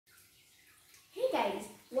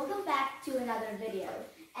back to another video,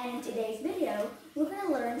 and in today's video, we're going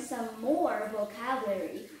to learn some more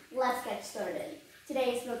vocabulary. Let's get started.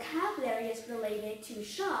 Today's vocabulary is related to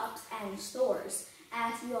shops and stores.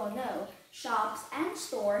 As you all know, shops and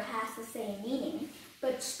store has the same meaning,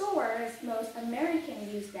 but stores, most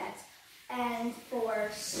Americans use that. And for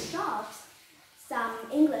shops, some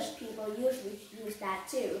English people usually use that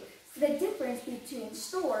too. So the difference between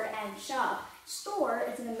store and shop: store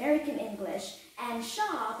is in American English and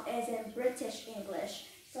shop is in British English.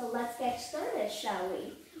 So let's get started, shall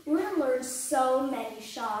we? We're going to learn so many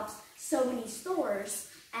shops, so many stores,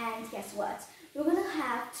 and guess what? We're going to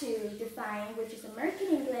have to define which is American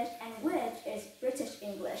English and which is British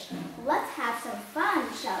English. Let's have some fun,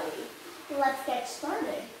 shall we? Let's get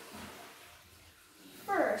started.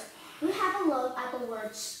 First, we have a look at the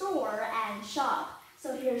word store and shop.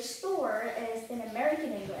 So here, store is in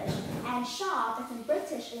American English and shop is in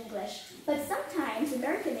British English. But sometimes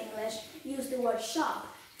American English use the word shop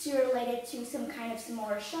to relate it to some kind of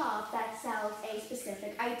smaller shop that sells a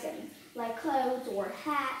specific item, like clothes or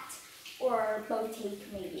hat or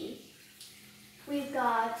boutique maybe. We've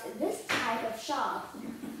got this type of shop.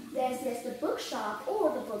 This is the bookshop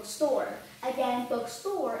or the bookstore. Again,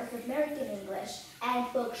 bookstore is American English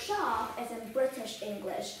and bookshop is in British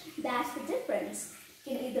English. That's the difference.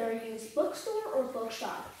 You can either use bookstore or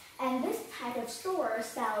bookshop. And this type of store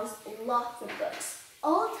sells lots of books.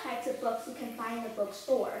 All types of books you can find in the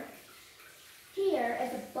bookstore. Here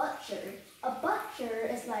is a butcher. A butcher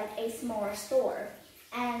is like a smaller store.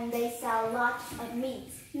 And they sell lots of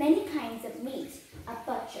meats, many kinds of meat. A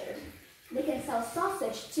butcher. They can sell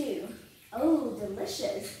sausage too. Oh,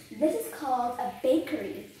 delicious. This is called a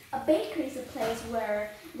bakery. A bakery is a place where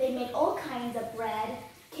they make all kinds of bread,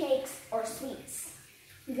 cakes, or sweets.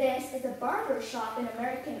 This is a barber shop in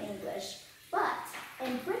American English, but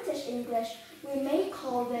in British English, we may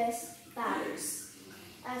call this barbers,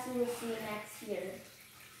 as we will see next here.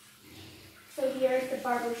 So here is the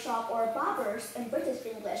barber shop or barbers in British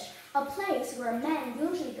English, a place where men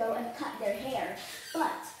usually go and cut their hair,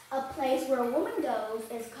 but a place where a woman goes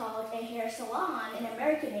is called a hair salon in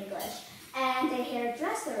American English, and a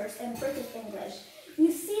hairdressers in British English.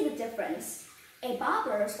 You see the difference. A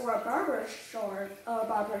barber's or a barber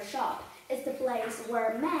shop is the place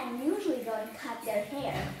where men usually go and cut their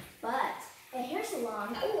hair, but a hair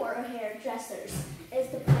salon or a hairdressers is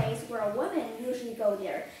the place where a woman usually go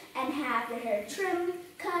there and have their hair trimmed,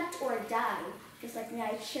 cut, or dyed. Just like me,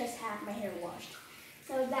 I just have my hair washed.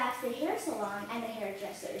 So that's the hair salon and the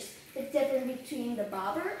hairdressers. The difference between the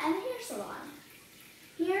barber and the hair salon.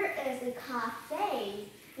 Here is the cafe.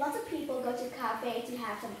 Lots of people go to cafe to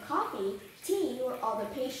have some coffee, tea, or other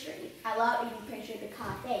pastry. I love eating pastry at the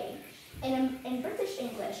cafe. In British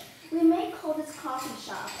English, we may call this coffee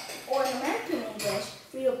shop, or in American English,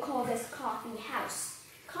 we will call this coffee house.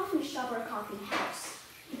 Coffee shop or coffee house.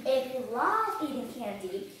 If you love eating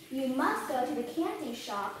candy, you must go to the candy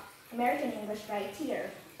shop, American English right here,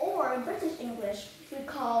 or in British English, we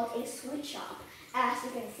call it a sweet shop, as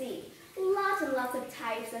you can see. Lots and lots of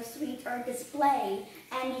types of sweets are displayed,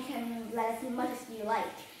 and you can let as much as you like.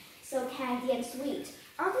 So candy and sweet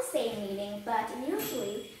are the same meaning, but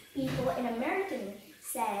usually people in American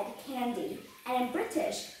said candy, and in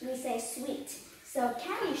British we say sweet. So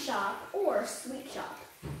candy shop or sweet shop.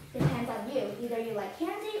 Depends on you. Either you like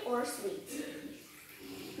candy or sweet.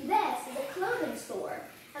 This is a clothing store.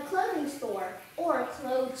 A clothing store or a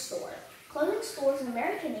clothes store. Clothing store is in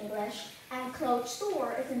American English and clothes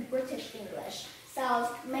store is in British English. Sells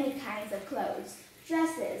many kinds of clothes,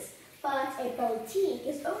 dresses, but a boutique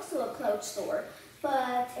is also a clothes store,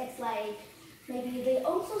 but it's like maybe they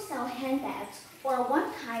also sell handbags or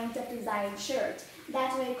one kind of design shirt.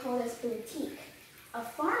 That's why we call this boutique. A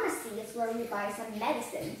pharmacy is where we buy some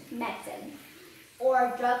medicine.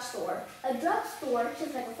 Or a drugstore. A drugstore is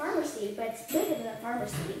just like a pharmacy, but it's bigger than a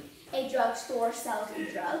pharmacy. A drugstore sells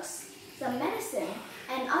drugs, some medicine,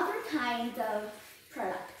 and other kind of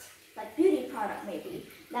product, like beauty product maybe.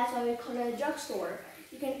 That's why we call it a drugstore.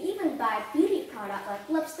 You can even buy beauty product like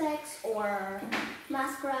lipsticks or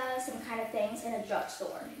mascara, some kind of things in a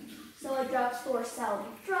drugstore. So a drugstore sells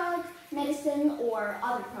drugs, medicine, or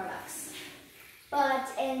other products. But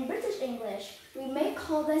in British English, we may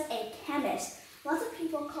call this a chemist. Lots of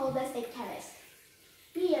people call this a chemist.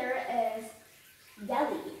 Here is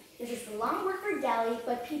deli. This is the long word for deli,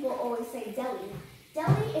 but people always say deli.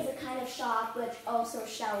 Deli is a kind of shop which also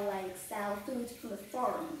sell foods from the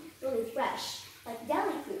farm, really fresh, like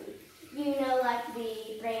deli food. You know, like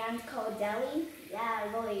the brand called Deli?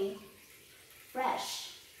 Yeah, really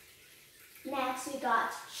fresh. Next, we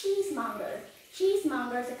got cheesemonger.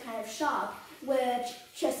 Cheesemonger is a kind of shop which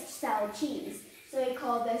just sell cheese. So we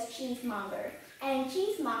call this cheesemonger. And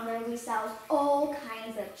cheesemonger, we sell all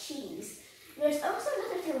kinds of cheese. There's also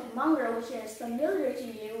another type of monger which is familiar to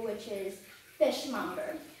you, which is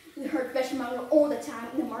fishmonger. We heard fishmonger all the time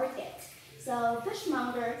in the market. So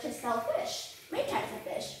fishmonger just sell fish, many types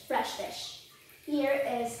of fish, fresh fish. Here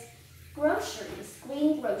is groceries,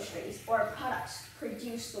 green groceries, or products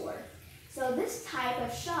produce store. So this type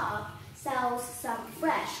of shop sells some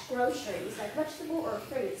fresh groceries like vegetable or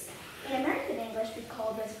fruits. In American English, we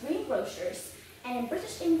call this greengrocers. And in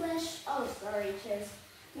British English, just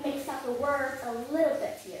mix up the words a little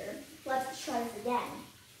bit here. Let's try this again.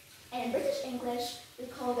 In British English, we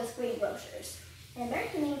call this greengrocers. In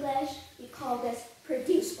American English, we call this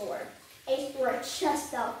produce store. A store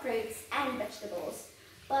just sells fruits and vegetables.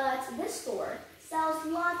 But this store sells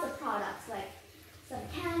lots of products like some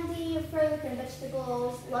candy, fruit and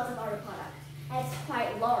vegetables, lots of other products. And it's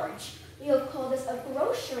quite large. We'll call this a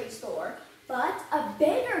grocery store, but a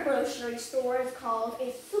bigger grocery store is called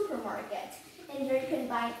a supermarket. And here you can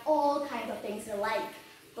buy all kinds of things you like.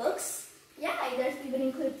 Books, yeah, there's even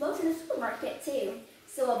include books in the supermarket too.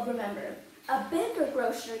 So remember, a bigger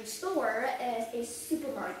grocery store is a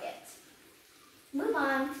supermarket. Move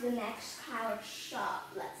on to the next kind of shop.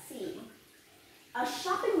 Let's see. A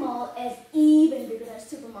shopping mall is even bigger than a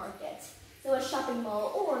supermarket. So a shopping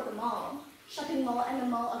mall or the mall. Shopping mall and the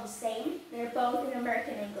mall are the same. They're both in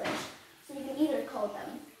American English. So you can either call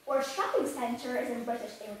them. Or shopping center is in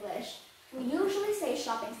British English. We usually say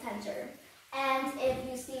shopping center. And if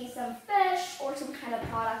you see some fish or some kind of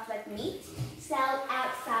product like meat sold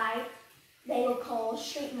outside, they will call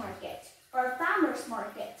street market or farmer's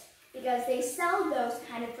market because they sell those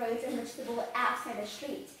kind of fruits and vegetables outside the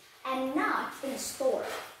street and not in a store.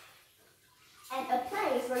 And a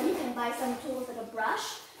place where you can buy some tools like a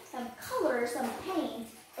brush, some color, some paint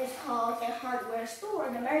is called a hardware store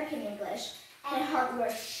in American English and a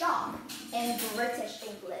hardware shop in British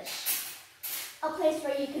English. A place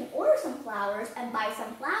where you can order some flowers and buy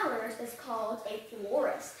some flowers is called a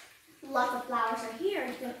florist. Lots of flowers are here,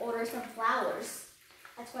 you can order some flowers.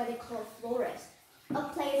 That's why they call it florist. A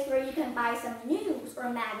place where you can buy some news or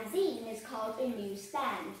magazine is called a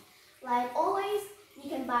newsstand. Like always, you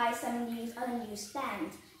can buy some news on a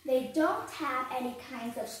newsstand. They don't have any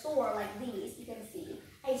kinds of store like these. You can see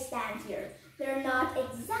a stand here. They're not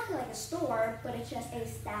exactly like a store, but it's just a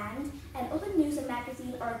stand, and all the news and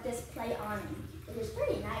magazine are displayed on it, which is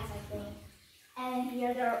pretty nice, I think. And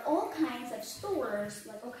here there are all kinds of stores,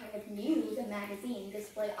 like all kinds of news and magazine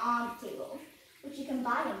displayed on the table, which you can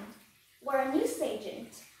buy them. Or a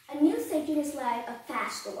newsagent. A newsagent is like a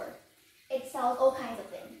fast store. It sells all kinds of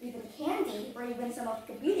things, even candy, or even some of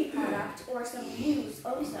the beauty products, or some news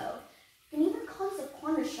also. You can even call this a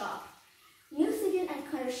corner shop. Newsagent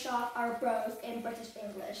and corner shop are both in British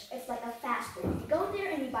English. It's like a fast food. You go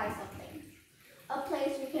there and you buy something. A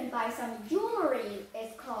place you can buy some jewelry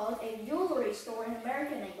is called a jewelry store in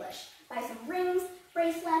American English. Buy some rings,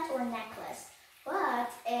 bracelet, or necklace.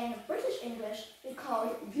 But in British English, we call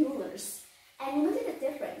it jewelers. And look at the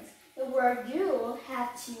difference. The word jewel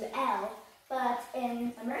has two L, but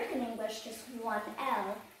in American English, just one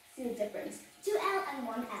L. See the difference? Two L and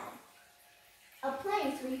one L. A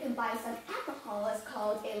place where you can buy some alcohol is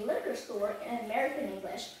called a liquor store in American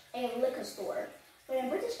English, a liquor store. But in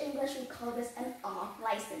British English, we call this an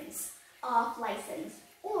off-license,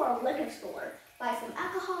 or liquor store. Buy some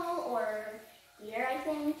alcohol or beer, I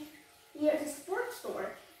think. Here is a sports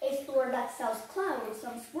store, a store that sells clothes,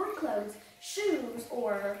 some sport clothes, shoes,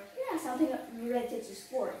 or something related to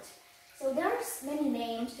sport. So there's many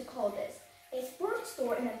names to call this. A sports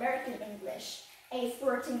store in American English, a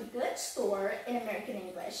sporting goods store in American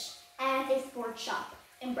English, and a sports shop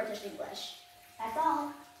in British English. That's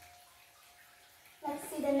all. Let's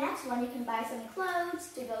see the next one. You can buy some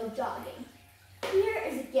clothes to go jogging. Here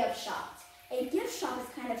is a gift shop. A gift shop is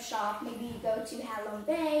kind of shop, maybe you go to Halong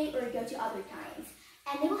Bay or you go to other kinds.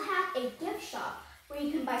 And they will have a gift shop where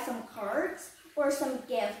you can buy some cards or some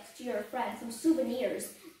gifts to your friends, some souvenirs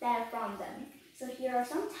that are from them. So here are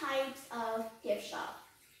some types of gift shop.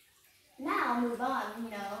 Now move on,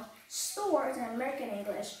 store is in American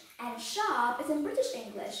English and shop is in British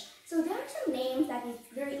English. So there are some names that is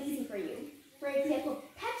very easy for you. For example,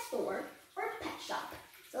 pet store or pet shop.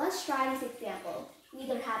 So let's try this example. We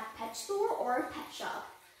either have pet store or pet shop.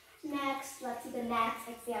 Next, let's see the next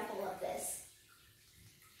example of this.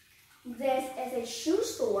 This is a shoe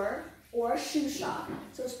store or shoe shop.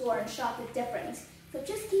 So store and shop is different. So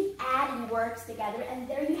just keep adding words together and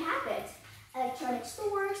there you have it. Electronic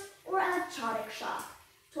stores or electronic shop.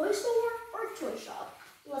 Toy store or toy shop.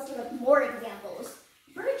 Let's look at more examples.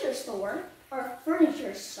 Furniture store or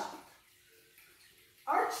furniture shop.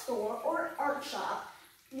 Art store or art shop,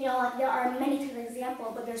 like there are many types of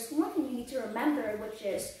examples, but there's one thing you need to remember, which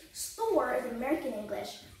is store is American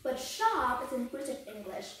English, but shop is in British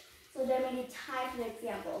English. So there are many types of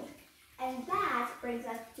examples. And that brings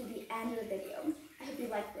us to the end of the video. I hope you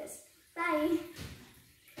like this. Bye!